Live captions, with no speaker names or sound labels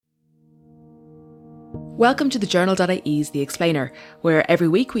Welcome to the Journal.ie's The Explainer, where every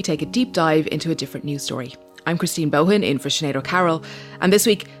week we take a deep dive into a different news story. I'm Christine Bohan in for Sinead O'Carroll, and this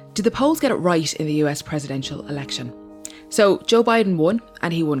week, did the polls get it right in the US presidential election? So, Joe Biden won,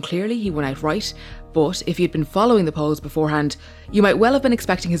 and he won clearly, he won outright, but if you'd been following the polls beforehand, you might well have been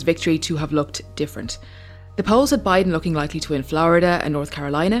expecting his victory to have looked different. The polls had Biden looking likely to win Florida and North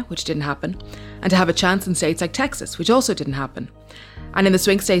Carolina, which didn't happen, and to have a chance in states like Texas, which also didn't happen. And in the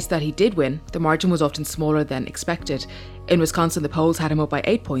swing states that he did win, the margin was often smaller than expected. In Wisconsin, the polls had him up by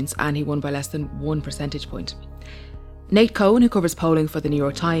 8 points and he won by less than 1 percentage point. Nate Cohn, who covers polling for the New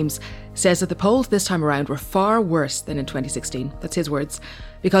York Times, says that the polls this time around were far worse than in 2016. That's his words.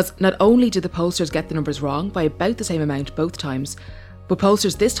 Because not only did the pollsters get the numbers wrong by about the same amount both times, but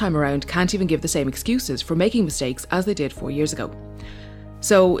pollsters this time around can't even give the same excuses for making mistakes as they did 4 years ago.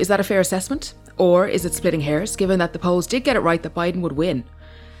 So is that a fair assessment? Or is it splitting hairs, given that the polls did get it right that Biden would win?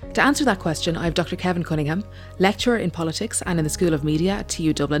 To answer that question, I have Dr. Kevin Cunningham, lecturer in politics and in the School of Media at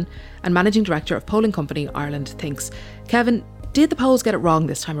TU Dublin, and managing director of polling company Ireland Thinks. Kevin, did the polls get it wrong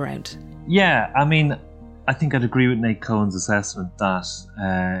this time around? Yeah, I think I'd agree with Nate Cohen's assessment that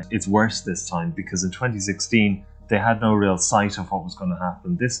it's worse this time, because in 2016, they had no real sight of what was going to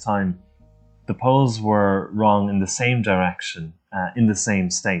happen. This time, the polls were wrong in the same direction, in the same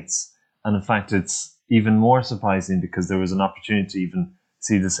states. And in fact, it's even more surprising because there was an opportunity to even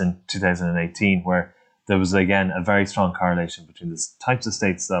see this in 2018, where there was, again, a very strong correlation between the types of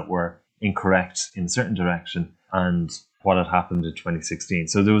states that were incorrect in a certain direction and what had happened in 2016.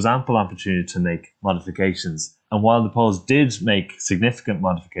 So there was ample opportunity to make modifications. And while the polls did make significant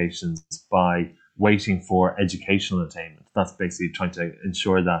modifications by waiting for educational attainment, that's basically trying to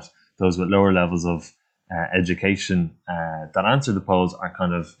ensure that those with lower levels of education that answer the polls are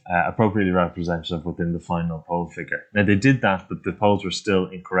kind of appropriately representative within the final poll figure. Now, they did that, but the polls were still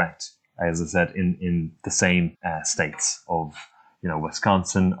incorrect, as I said, in the same states of,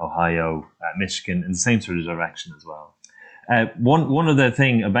 Wisconsin, Ohio, Michigan, in the same sort of direction as well. One other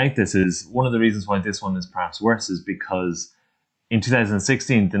thing about this is, one of the reasons why this one is perhaps worse is because in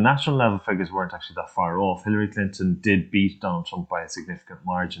 2016, the national level figures weren't actually that far off. Hillary Clinton did beat Donald Trump by a significant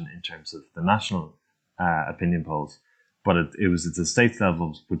margin in terms of the national opinion polls, but it was at the state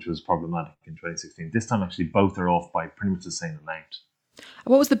level which was problematic in 2016. This time, actually, both are off by pretty much the same amount.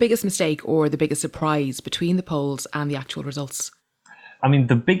 What was the biggest mistake or the biggest surprise between the polls and the actual results?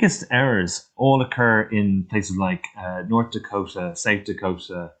 The biggest errors all occur in places like North Dakota, South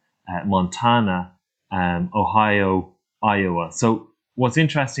Dakota, Montana, Ohio, Iowa. So what's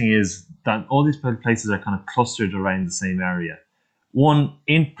interesting is that all these places are kind of clustered around the same area. One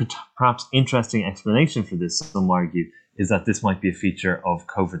perhaps interesting explanation for this, some argue, is that this might be a feature of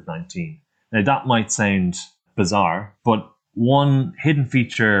COVID-19. Now, that might sound bizarre, but one hidden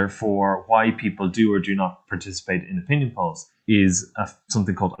feature for why people do or do not participate in opinion polls is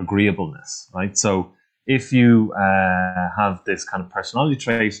something called agreeableness, right? So if you have this kind of personality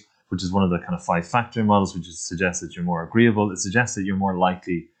trait, which is one of the kind of 5-factor models, which suggests that you're more agreeable, it suggests that you're more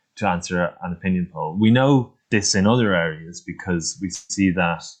likely to answer an opinion poll. We know this in other areas because we see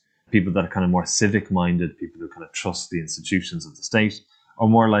that people that are kind of more civic-minded, people who kind of trust the institutions of the state, are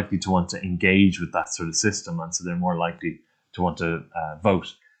more likely to want to engage with that sort of system, and so they're more likely to want to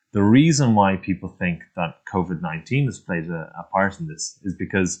vote. The reason why people think that COVID-19 has played a part in this is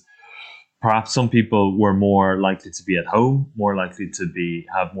because perhaps some people were more likely to be at home, more likely to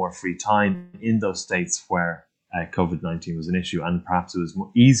have more free time in those states where COVID-19 was an issue, and perhaps it was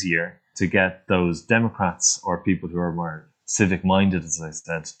easier to get those Democrats or people who are more civic-minded, as I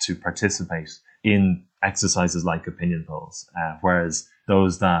said, to participate in exercises like opinion polls, whereas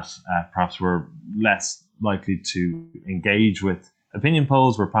those that perhaps were less likely to engage with opinion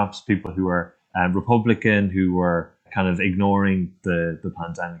polls were perhaps people who were Republican, who were kind of ignoring the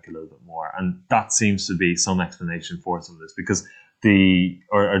pandemic a little bit more. And that seems to be some explanation for some of this, because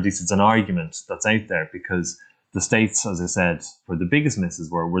or at least it's an argument that's out there, because the states, as I said, where the biggest misses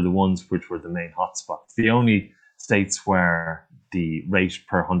were the ones which were the main hotspots. The only states where the rate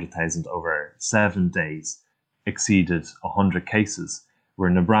per 100,000 over 7 days exceeded 100 cases were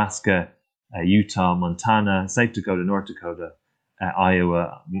Nebraska, Utah, Montana, South Dakota, North Dakota,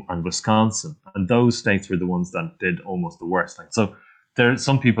 Iowa, and Wisconsin. And those states were the ones that did almost the worst. So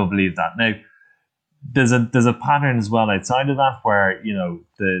some people believe that. Now, there's a pattern as well outside of that where,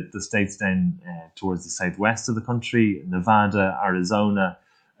 the states down towards the southwest of the country, Nevada, Arizona,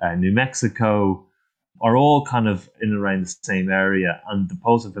 New Mexico, are all kind of in and around the same area. And the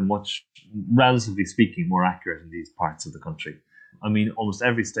polls have been much, relatively speaking, more accurate in these parts of the country. Almost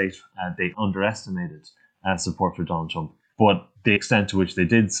every state, they underestimated support for Donald Trump. But the extent to which they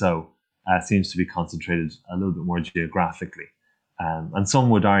did so seems to be concentrated a little bit more geographically. And some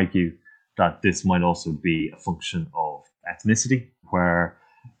would argue that this might also be a function of ethnicity, where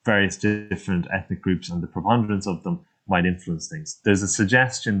various different ethnic groups and the preponderance of them might influence things. There's a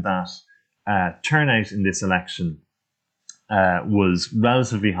suggestion that turnout in this election was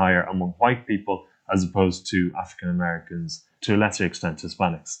relatively higher among white people as opposed to African Americans, to a lesser extent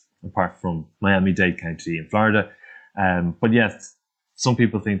Hispanics, apart from Miami-Dade County in Florida. But yes, some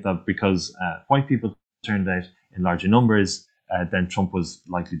people think that because white people turned out in larger numbers, then Trump was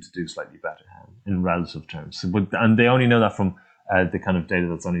likely to do slightly better in relative terms. And they only know that from the kind of data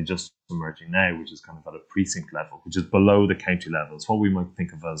that's only just emerging now, which is kind of at a precinct level, which is below the county level. It's what we might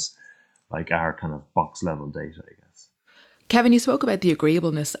think of as like our kind of box level data, I guess. Kevin, you spoke about the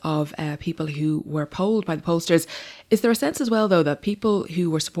agreeableness of people who were polled by the pollsters. Is there a sense as well, though, that people who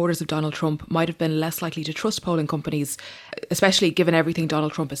were supporters of Donald Trump might have been less likely to trust polling companies, especially given everything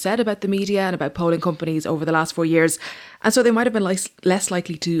Donald Trump has said about the media and about polling companies over the last 4 years? And so they might have been less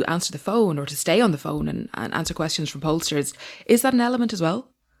likely to answer the phone or to stay on the phone and answer questions from pollsters. Is that an element as well?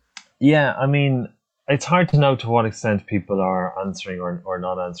 Yeah, I mean, it's hard to know to what extent people are answering or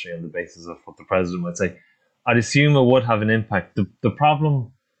not answering on the basis of what the president might say. I'd assume it would have an impact. The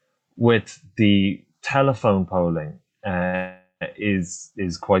problem with the telephone polling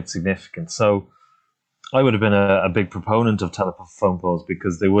is quite significant. So I would have been a big proponent of telephone polls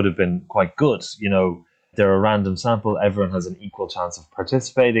because they would have been quite good. You know, they're a random sample. Everyone has an equal chance of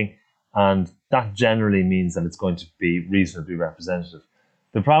participating. And that generally means that it's going to be reasonably representative.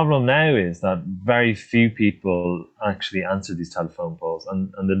 The problem now is that very few people actually answer these telephone polls,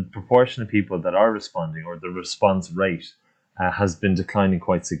 and the proportion of people that are responding, or the response rate, has been declining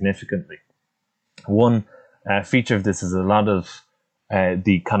quite significantly. One feature of this is a lot of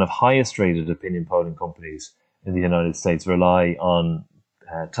the kind of highest rated opinion polling companies in the United States rely on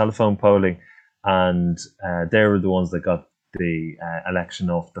telephone polling, and they were the ones that got the election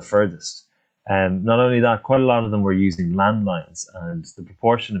off the furthest. Not only that, quite a lot of them were using landlines, and the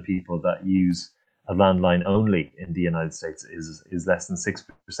proportion of people that use a landline only in the United States is less than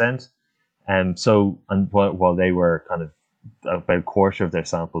 6%. And while they were kind of about a quarter of their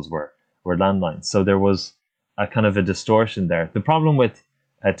samples were landlines, so there was a kind of a distortion there. The problem with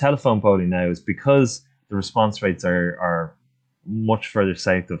telephone polling now is because the response rates are much further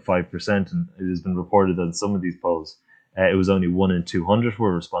south of 5%, and it has been reported that in some of these polls it was only 1 in 200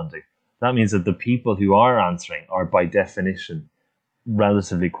 were responding. That means that the people who are answering are, by definition,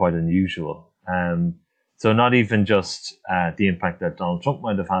 relatively quite unusual. So not even just the impact that Donald Trump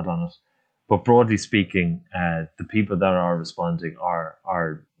might have had on it, but broadly speaking, the people that are responding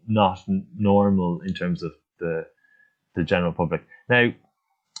are not normal in terms of the general public. Now,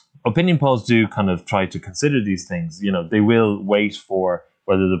 opinion polls do kind of try to consider these things. You know, they will wait for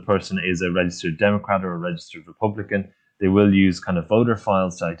whether the person is a registered Democrat or a registered Republican. They will use kind of voter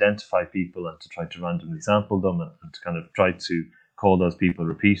files to identify people and to try to randomly sample them and to kind of try to call those people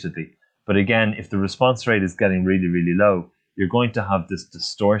repeatedly. But again, if the response rate is getting really, really low, you're going to have this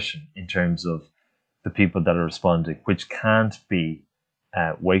distortion in terms of the people that are responding, which can't be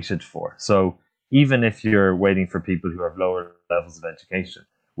weighted for. So even if you're waiting for people who have lower levels of education,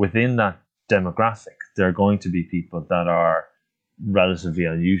 within that demographic, there are going to be people that are relatively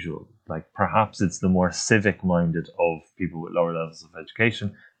unusual. Like perhaps it's the more civic-minded of people with lower levels of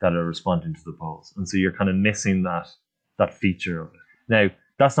education that are responding to the polls. And so you're kind of missing that feature of it. Now,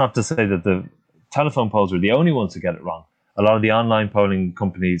 that's not to say that the telephone polls were the only ones to get it wrong. A lot of the online polling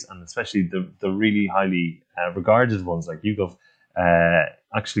companies, and especially the really highly regarded ones like YouGov,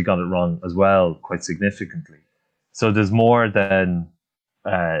 actually got it wrong as well, quite significantly. So there's more than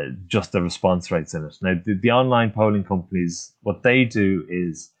just the response rates in it. Now, the online polling companies, what they do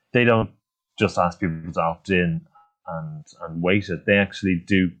is they don't just ask people to opt in and wait it. They actually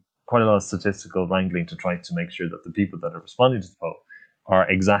do quite a lot of statistical wrangling to try to make sure that the people that are responding to the poll are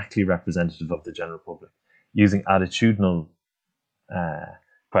exactly representative of the general public, using attitudinal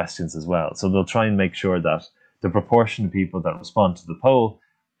questions as well. So they'll try and make sure that the proportion of people that respond to the poll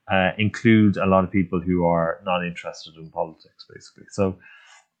include a lot of people who are not interested in politics, basically. So,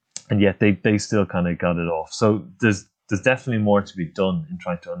 and yet they still kind of got it off. So there's definitely more to be done in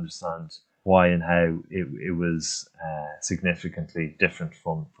trying to understand why and how it was significantly different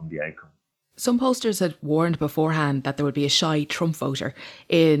from the outcome. Some pollsters had warned beforehand that there would be a shy Trump voter,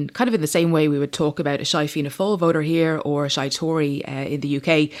 in kind of in the same way we would talk about a shy Fianna Fáil voter here or a shy Tory in the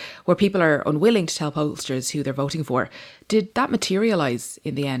UK, where people are unwilling to tell pollsters who they're voting for. Did that materialise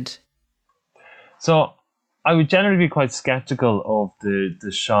in the end? So I would generally be quite sceptical of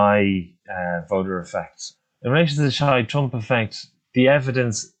the shy voter effect. In relation to the shy Trump effect, the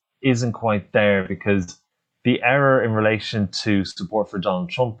evidence isn't quite there, because the error in relation to support for Donald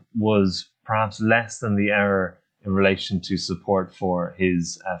Trump was perhaps less than the error in relation to support for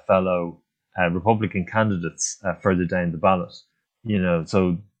his fellow Republican candidates further down the ballot.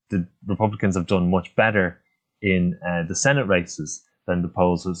 So the Republicans have done much better in the Senate races than the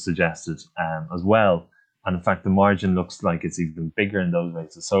polls have suggested as well. And in fact, the margin looks like it's even bigger in those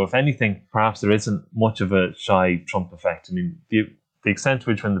races. So if anything, perhaps there isn't much of a shy Trump effect. I mean, the extent to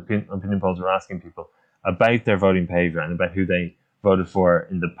which when the opinion polls were asking people about their voting behavior and about who they voted for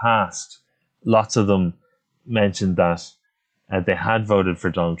in the past, lots of them mentioned that they had voted for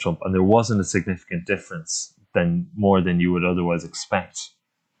Donald Trump, and there wasn't a significant difference more than you would otherwise expect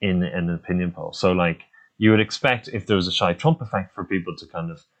in an opinion poll. So like, you would expect if there was a shy Trump effect for people to kind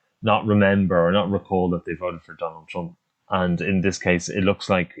of not remember or not recall that they voted for Donald Trump. And in this case, it looks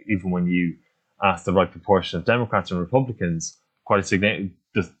like even when you ask the right proportion of Democrats and Republicans, quite a significant,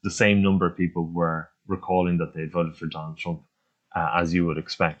 the same number of people were recalling that they voted for Donald Trump, as you would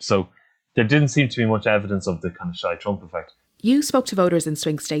expect. So there didn't seem to be much evidence of the kind of shy Trump effect. You spoke to voters in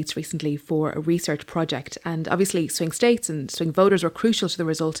swing states recently for a research project, and obviously swing states and swing voters were crucial to the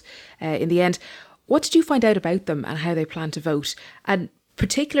result in the end. What did you find out about them and how they plan to vote? And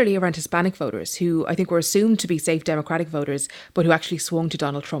particularly around Hispanic voters, who I think were assumed to be safe Democratic voters, but who actually swung to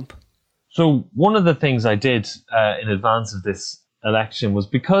Donald Trump. So one of the things I did in advance of this election was,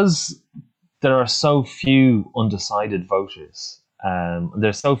 because there are so few undecided voters,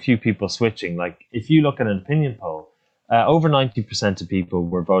 there's so few people switching. Like, if you look at an opinion poll, over 90% of people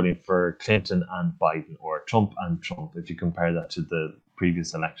were voting for Clinton and Biden, or Trump and Trump, if you compare that to the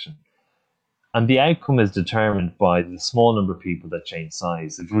previous election. And the outcome is determined by the small number of people that change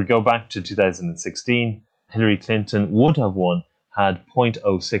sides. If we go back to 2016, Hillary Clinton would have won had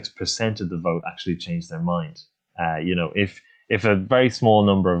 0.06% of the vote actually changed their mind. If a very small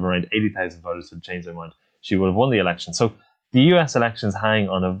number of around 80,000 voters had changed their mind, she would have won the election. So the US elections hang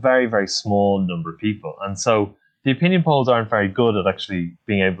on a very, very small number of people. And so the opinion polls aren't very good at actually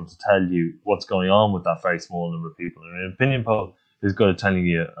being able to tell you what's going on with that very small number of people. And an opinion poll is good at telling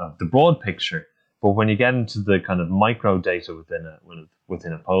you the broad picture, but when you get into the kind of micro data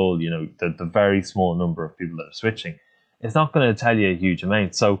within a poll, the very small number of people that are switching, it's not going to tell you a huge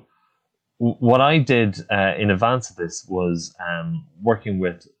amount. So what I did in advance of this was working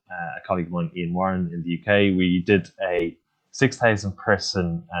with a colleague of mine, Ian Warren, in the UK. We did a 6,000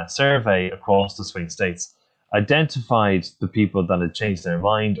 person survey across the swing states, identified the people that had changed their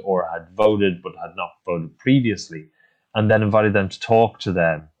mind or had voted but had not voted previously, and then invited them to talk to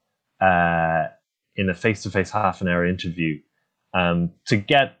them in a face-to-face half-an-hour interview to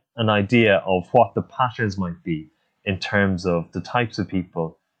get an idea of what the patterns might be in terms of the types of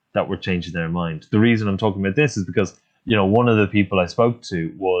people that were changing their mind. The reason I'm talking about this is because, one of the people I spoke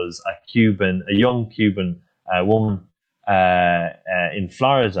to was a young Cuban woman in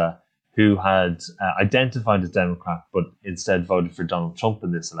Florida who had identified as Democrat but instead voted for Donald Trump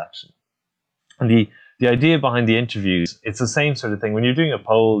in this election. And the idea behind the interviews, it's the same sort of thing. When you're doing a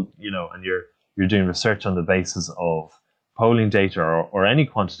poll, and you're doing research on the basis of polling data or any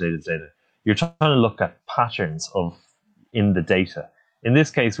quantitative data, you're trying to look at patterns in the data. In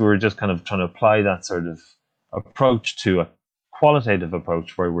this case, we were just kind of trying to apply that sort of approach to a qualitative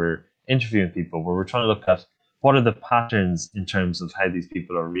approach where we're interviewing people, where we're trying to look at what are the patterns in terms of how these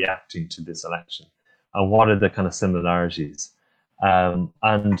people are reacting to this election, and what are the kind of similarities.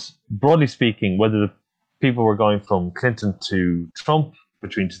 And broadly speaking, whether the people were going from Clinton to Trump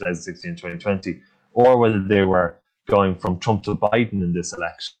between 2016 and 2020, or whether they were going from Trump to Biden in this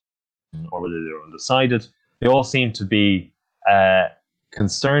election, or whether they were undecided, they all seemed to be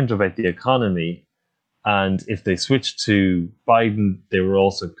concerned about the economy. And if they switched to Biden, they were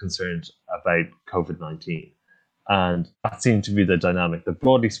also concerned about COVID-19. And that seemed to be the dynamic. That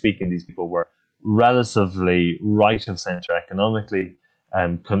broadly speaking, these people were relatively right of centre economically,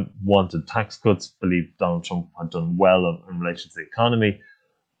 wanted tax cuts, believed Donald Trump had done well in relation to the economy,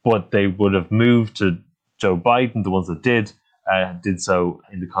 but they would have moved to Joe Biden, the ones that did so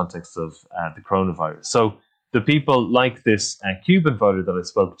in the context of the coronavirus. So the people like this Cuban voter that I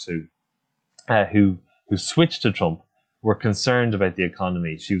spoke to, who switched to Trump, were concerned about the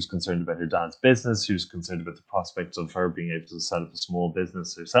economy. She was concerned about her dad's business. She was concerned about the prospects of her being able to set up a small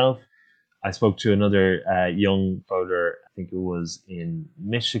business herself. I spoke to another young voter, I think it was in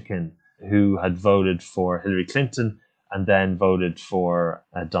Michigan, who had voted for Hillary Clinton and then voted for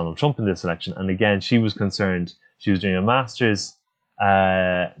Donald Trump in this election. And again, she was concerned. She was doing a master's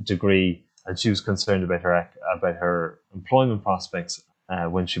degree, and she was concerned about her employment prospects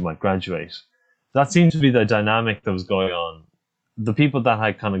when she might graduate. That seemed to be the dynamic that was going on the people that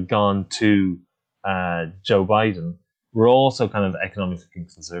had kind of gone to Joe Biden were also kind of economically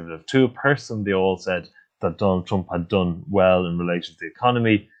conservative. To a person, they all said that Donald Trump had done well in relation to the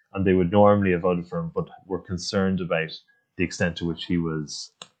economy, and they would normally have voted for him, but were concerned about the extent to which he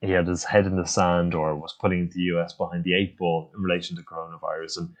had his head in the sand or was putting the US behind the eight ball in relation to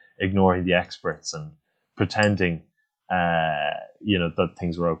coronavirus and ignoring the experts and pretending, that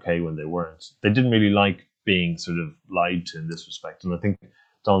things were okay when they weren't. They didn't really like being sort of lied to in this respect. And I think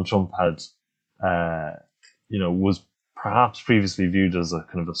Donald Trump had, was perhaps previously viewed as a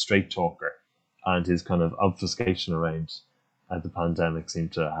kind of a straight talker, and his kind of obfuscation around the pandemic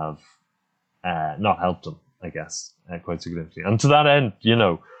seemed to have not helped him, I guess, quite significantly. And to that end, in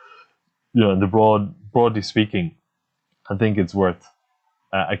the broadly speaking, I think it's worth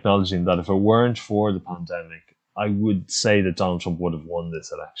acknowledging that if it weren't for the pandemic, I would say that Donald Trump would have won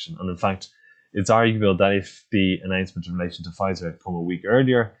this election. And in fact, it's arguable that if the announcement in relation to Pfizer had come a week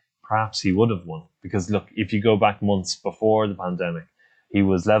earlier, perhaps he would have won. Because look, if you go back months before the pandemic, he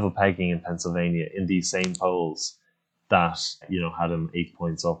was level pegging in Pennsylvania in these same polls that, had him 8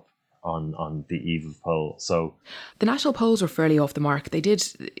 points up on the eve of poll. So the national polls were fairly off the mark.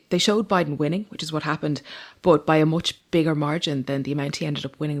 They showed Biden winning, which is what happened, but by a much bigger margin than the amount he ended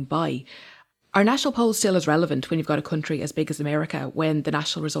up winning by. Are national polls still as relevant when you've got a country as big as America when the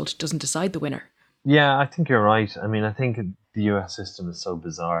national result doesn't decide the winner? Yeah, I think you're right. I mean, I think the US system is so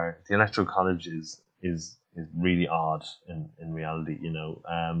bizarre. The Electoral College is really odd in reality,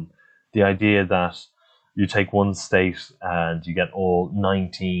 the idea that you take one state and you get all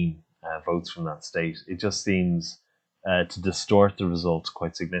 19 votes from that state, it just seems to distort the results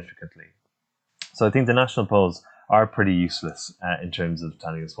quite significantly. So I think the national polls are pretty useless in terms of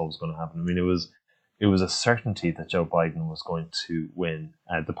telling us what was going to happen. I mean, it was a certainty that Joe Biden was going to win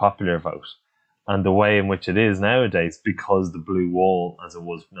the popular vote. And the way in which it is nowadays, because the blue wall, as it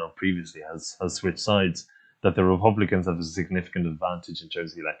was previously, has switched sides, that the Republicans have a significant advantage in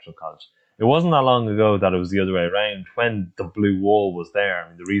terms of the Electoral College. It wasn't that long ago that it was the other way around. When the blue wall was there, I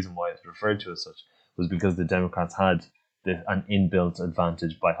mean, the reason why it's referred to as such was because the Democrats had an inbuilt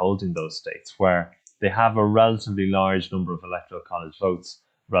advantage by holding those states, where they have a relatively large number of Electoral College votes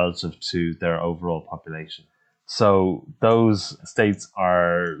relative to their overall population. So those states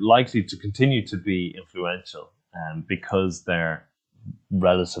are likely to continue to be influential because they're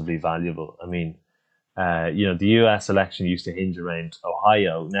relatively valuable. I mean, the US election used to hinge around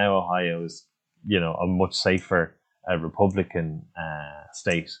Ohio. Now Ohio is, a much safer Republican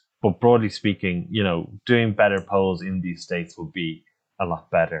state. But broadly speaking, doing better polls in these states would be a lot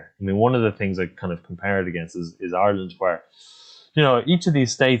better. I mean, one of the things I kind of compare it against is Ireland, where, each of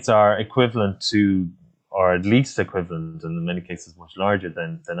these states are equivalent to, or at least equivalent, and in many cases much larger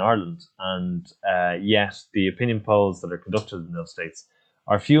than Ireland. And yet the opinion polls that are conducted in those states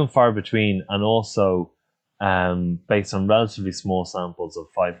are few and far between, and also based on relatively small samples of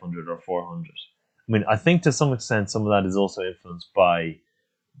 500 or 400. I mean, I think to some extent some of that is also influenced by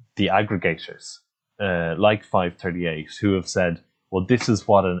the aggregators, like 538, who have said, well, this is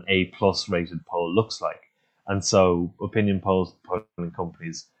what an A+ rated poll looks like. And so opinion polling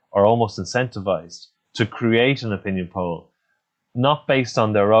companies are almost incentivized to create an opinion poll, not based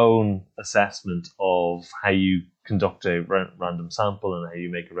on their own assessment of how you conduct a random sample and how you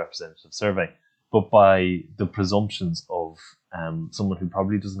make a representative survey, but by the presumptions of someone who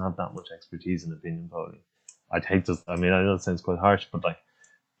probably doesn't have that much expertise in opinion polling. I know it sounds quite harsh, but like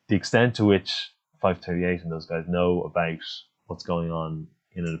the extent to which 538 and those guys know about what's going on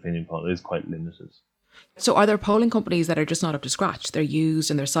in an opinion poll is quite limited. So are there polling companies that are just not up to scratch? They're used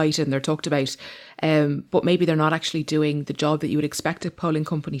and they're cited and they're talked about, but maybe they're not actually doing the job that you would expect a polling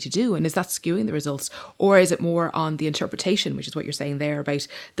company to do. And is that skewing the results? Or is it more on the interpretation, which is what you're saying there about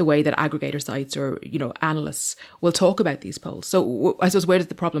the way that aggregator sites or, analysts will talk about these polls? So I suppose, where does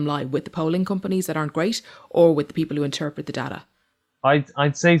the problem lie? With the polling companies that aren't great, or with the people who interpret the data?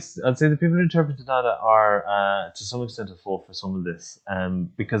 I'd say the people who interpret the data are to some extent at fault for some of this,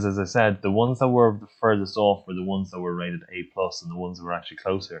 because as I said, the ones that were the furthest off were the ones that were rated A+, and the ones that were actually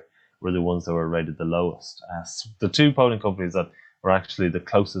closer were the ones that were rated the lowest. The two polling companies that were actually the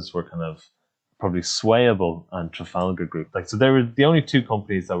closest were kind of probably Swayable and Trafalgar Group. So they were the only two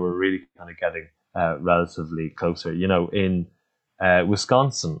companies that were really kind of getting relatively closer. In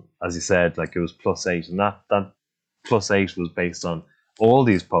Wisconsin, as you said, it was +8, and that +8 was based on all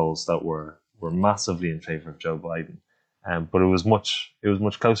these polls that were massively in favor of Joe Biden, but it was much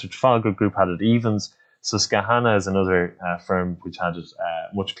closer. Trafalgar Group had it evens. Susquehanna is another firm which had it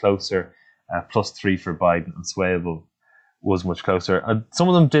much closer, +3 for Biden, and Swayable was much closer. And some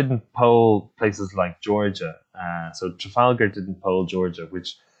of them didn't poll places like Georgia. So Trafalgar didn't poll Georgia,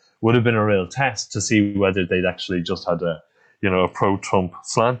 which would have been a real test to see whether they'd actually just had a pro-Trump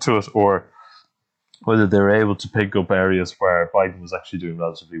slant to it, or whether they were able to pick up areas where Biden was actually doing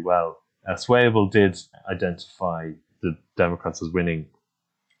relatively well. Swayable did identify the Democrats as winning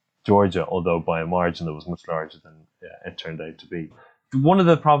Georgia, although by a margin that was much larger than it turned out to be. One of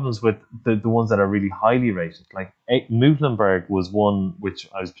the problems with the ones that are really highly rated, like Muhlenberg was one which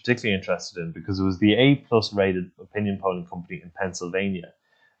I was particularly interested in because it was the A+ rated opinion polling company in Pennsylvania.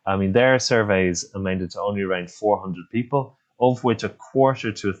 I mean, their surveys amounted to only around 400 people, of which a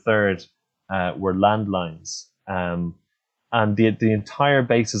quarter to a third were landlines. And the entire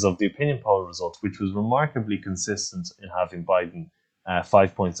basis of the opinion poll result, which was remarkably consistent in having Biden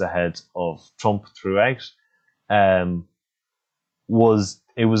 5 points ahead of Trump throughout, was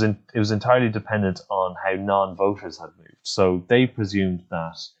entirely dependent on how non-voters had moved. So they presumed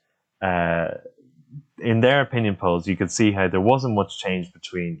that in their opinion polls, you could see how there wasn't much change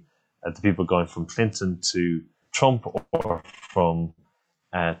between the people going from Clinton to Trump or from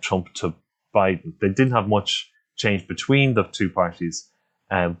Trump to Biden. They didn't have much change between the two parties,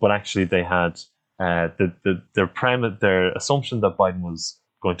 but actually they had their assumption that Biden was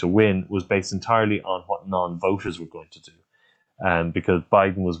going to win was based entirely on what non-voters were going to do. Because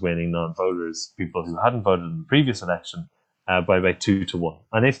Biden was winning non-voters, people who hadn't voted in the previous election, by about 2-1.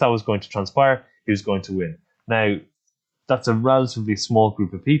 And if that was going to transpire, he was going to win. Now, that's a relatively small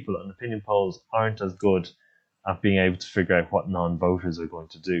group of people, and opinion polls aren't as good at being able to figure out what non-voters are going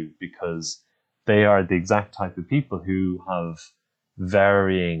to do, because they are the exact type of people who have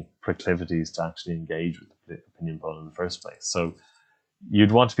varying proclivities to actually engage with the opinion poll in the first place. So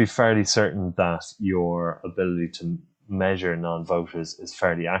you'd want to be fairly certain that your ability to measure non-voters is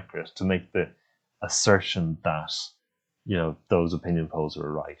fairly accurate to make the assertion that those opinion polls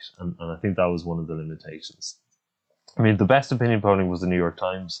are right, and I think that was one of the limitations. I mean, the best opinion polling was the New York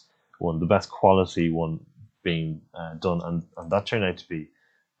Times one, the best quality one being done, and that turned out to be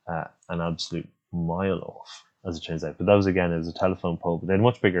an absolute mile off, as it turns out. But that was, again, it was a telephone poll, but they had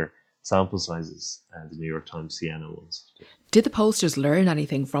much bigger sample sizes, the New York Times Siena ones. Did the pollsters learn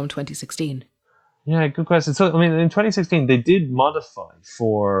anything from 2016? Yeah, good question. So, I mean, in 2016, they did modify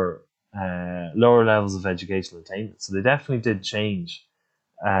for lower levels of educational attainment. So they definitely did change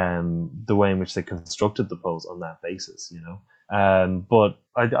the way in which they constructed the polls on that basis, But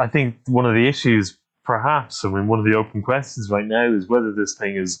I think one of the issues, perhaps, I mean, one of the open questions right now is whether this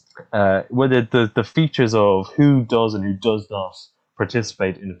thing is, whether the features of who does and who does not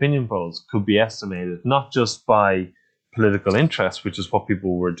participate in opinion polls could be estimated, not just by political interest, which is what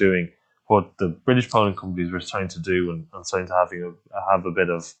people were doing, what the British polling companies were trying to do and starting to have a bit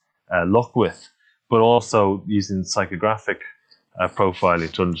of luck with, but also using psychographic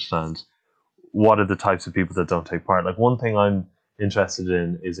profiling to understand what are the types of people that don't take part. Like, one thing I'm interested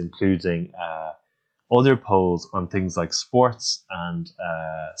in is including other polls on things like sports and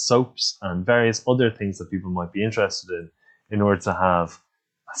soaps and various other things that people might be interested in order to have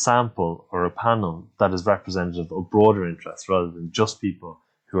a sample or a panel that is representative of broader interests rather than just people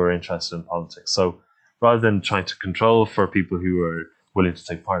who are interested in politics. So rather than trying to control for people who are willing to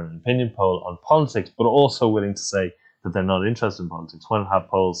take part in an opinion poll on politics, but also willing to say that they're not interested in politics, why not have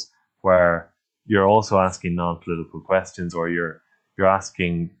polls where you're also asking non-political questions, or you're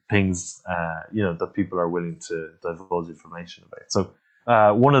asking things that people are willing to divulge information about. So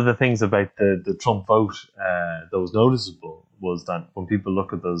one of the things about the Trump vote that was noticeable was that when people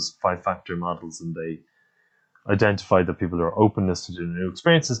look at those 5-factor models and they identify that people who are openness to new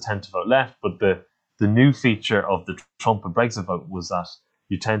experiences tend to vote left, but the new feature of the Trump and Brexit vote was that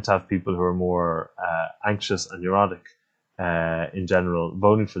you tend to have people who are more anxious and neurotic in general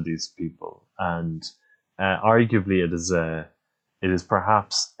voting for these people, and arguably it is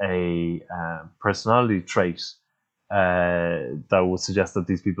perhaps a personality trait that would suggest that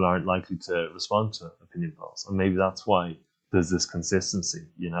these people aren't likely to respond to opinion polls, and maybe that's why there's this consistency.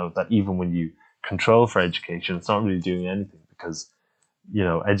 That even when you control for education, it's not really doing anything, because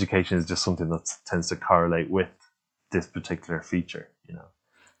education is just something that tends to correlate with this particular feature.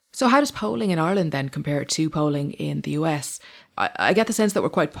 So how does polling in Ireland then compare to polling in the US? I get the sense that we're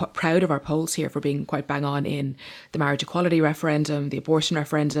quite proud of our polls here for being quite bang on in the marriage equality referendum, the abortion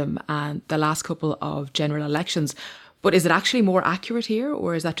referendum, and the last couple of general elections. But is it actually more accurate here,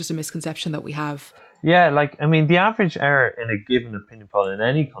 or is that just a misconception that we have? Yeah, the average error in a given opinion poll in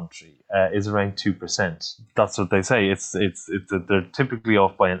any country is around 2%. That's what they say. They're typically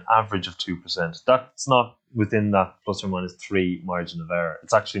off by an average of 2%. That's not within that plus or minus 3 margin of error.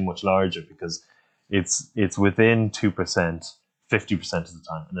 It's actually much larger, because it's within 2%, 50% of the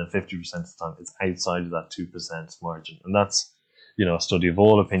time, and then 50% of the time it's outside of that 2% margin. And that's, a study of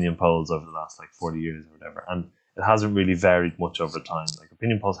all opinion polls over the last 40 years or whatever. And it hasn't really varied much over time.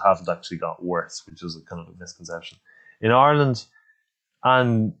 Opinion polls haven't actually got worse, which is a kind of a misconception. In Ireland,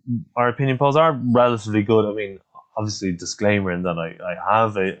 and our opinion polls are relatively good. I mean, obviously, disclaimer in that I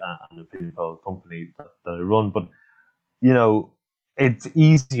have an opinion poll company that I run, but it's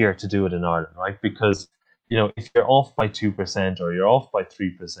easier to do it in Ireland, right? Because if you're off by 2% or you're off by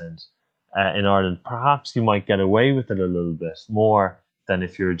 3% in Ireland, perhaps you might get away with it a little bit more than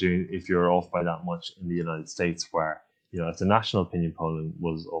if you're off by that much in the United States, where if the national opinion polling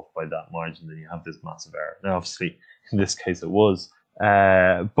was off by that margin, then you have this massive error. Now, obviously, in this case, it was.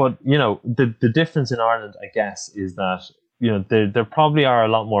 But the difference in Ireland, I guess, is that there probably are a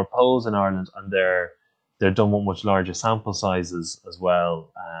lot more polls in Ireland, and they're done with much larger sample sizes as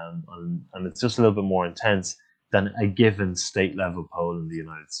well, and it's just a little bit more intense than a given state level poll in the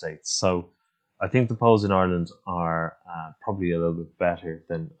United States. So I think the polls in Ireland are probably a little bit better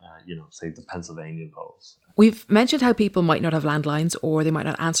than say the Pennsylvania polls. We've mentioned how people might not have landlines, or they might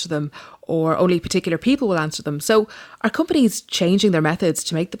not answer them, or only particular people will answer them. So are companies changing their methods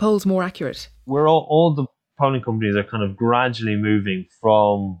to make the polls more accurate? We're all the polling companies are kind of gradually moving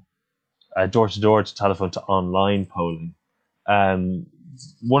from door-to-door to telephone to online polling.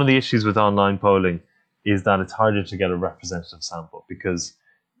 One of the issues with online polling is that it's harder to get a representative sample, because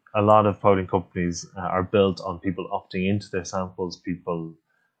a lot of polling companies are built on people opting into their samples, people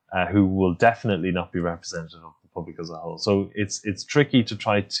who will definitely not be representative of the public as a whole. So it's tricky to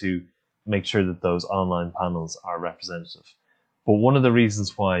try to make sure that those online panels are representative. But one of the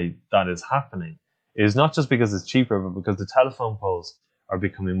reasons why that is happening is not just because it's cheaper, but because the telephone polls are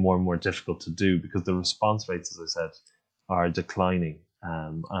becoming more and more difficult to do, because the response rates, as I said, are declining.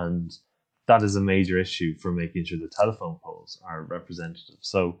 And that is a major issue for making sure the telephone polls are representative.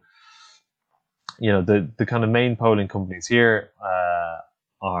 So, the kind of main polling companies here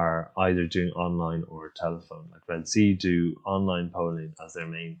are either doing online or telephone. Like Red C do online polling as their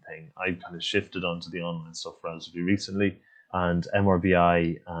main thing. I kind of shifted onto the online stuff relatively recently, and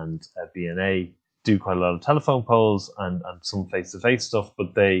MRBI and BNA do quite a lot of telephone polls and some face-to-face stuff,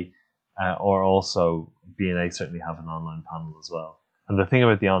 but they or also BNA certainly have an online panel as well. And the thing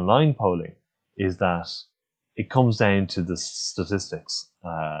about the online polling is that it comes down to the statistics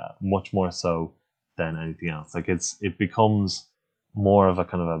much more so than anything else. It becomes more of a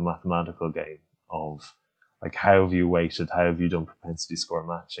kind of a mathematical game of how have you weighted, how have you done propensity score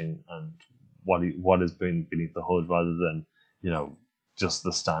matching, and what has been beneath the hood, rather than just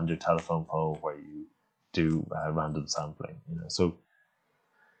the standard telephone poll where you do random sampling. So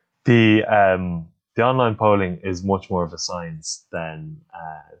the online polling is much more of a science than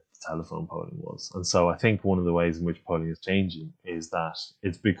telephone polling was. And so I think one of the ways in which polling is changing is that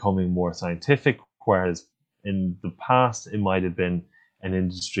it's becoming more scientific, whereas in the past it might have been an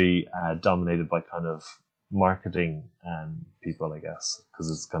industry dominated by kind of marketing people, I guess, because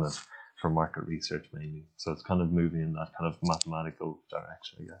it's kind of for market research mainly. So it's kind of moving in that kind of mathematical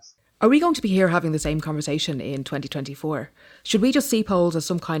direction, I guess. Are we going to be here having the same conversation in 2024? Should we just see polls as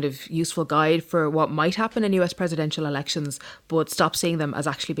some kind of useful guide for what might happen in US presidential elections, but stop seeing them as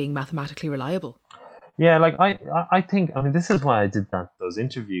actually being mathematically reliable? Yeah, I think, this is why I did those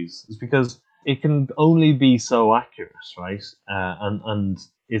interviews, is because it can only be so accurate, right? And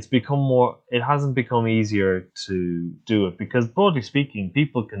it hasn't become easier to do it, because broadly speaking,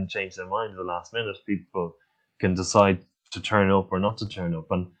 people can change their mind at the last minute. People can decide to turn up or not to turn up.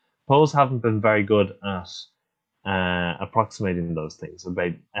 And polls haven't been very good at approximating those things,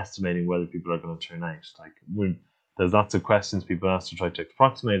 about estimating whether people are going to turn out. There's lots of questions people ask to try to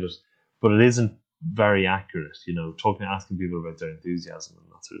approximate it, but it isn't very accurate, asking people about their enthusiasm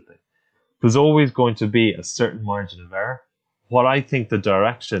and that sort of thing. There's always going to be a certain margin of error. What I think the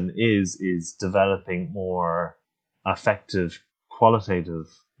direction is developing more effective qualitative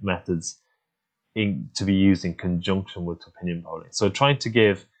methods to be used in conjunction with opinion polling. So trying to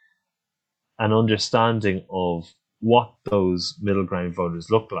give an understanding of what those middle ground voters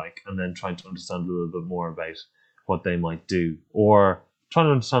look like, and then trying to understand a little bit more about what they might do, or trying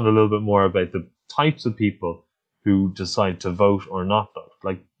to understand a little bit more about the types of people who decide to vote or not vote,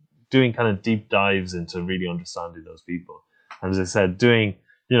 like doing kind of deep dives into really understanding those people. And as I said, doing,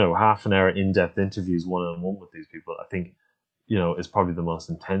 half an hour in-depth interviews one-on-one with these people, I think, is probably the most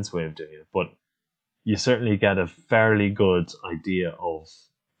intense way of doing it. But you certainly get a fairly good idea of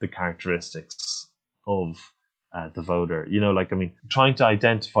the characteristics of the voter. Trying to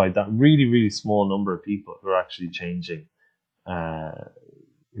identify that really, really small number of people who are actually changing,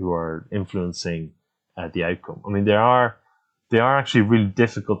 who are influencing the outcome. I mean, they are actually really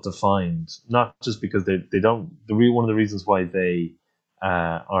difficult to find, not just because they don't. One of the reasons why they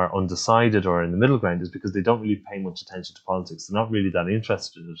are undecided or in the middle ground is because they don't really pay much attention to politics. They're not really that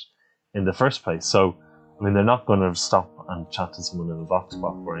interested in it in the first place. So, I mean, they're not going to stop and chat to someone in a vox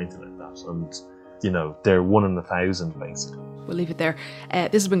pop or anything like that. And, they're 1 in 1,000, basically. We'll leave it there.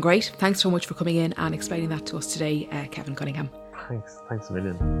 This has been great. Thanks so much for coming in and explaining that to us today, Kevin Cunningham. Thanks a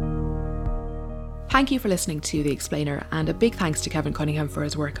million. Thank you for listening to The Explainer, and a big thanks to Kevin Cunningham for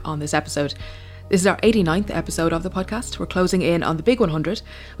his work on this episode. This is our 89th episode of the podcast. We're closing in on the big 100,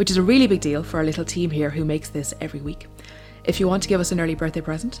 which is a really big deal for our little team here who makes this every week. If you want to give us an early birthday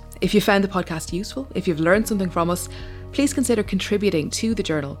present, if you found the podcast useful, if you've learned something from us, please consider contributing to the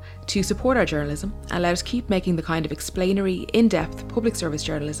Journal to support our journalism and let us keep making the kind of explanatory, in-depth public service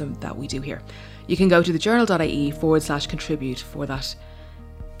journalism that we do here. You can go to thejournal.ie/contribute for that.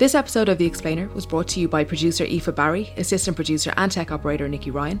 This episode of The Explainer was brought to you by producer Aoife Barry, assistant producer and tech operator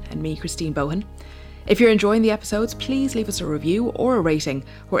Nikki Ryan, and me, Christine Bohan. If you're enjoying the episodes, please leave us a review or a rating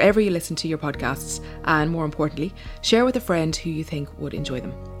wherever you listen to your podcasts, and more importantly, share with a friend who you think would enjoy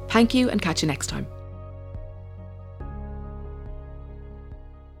them. Thank you, and catch you next time.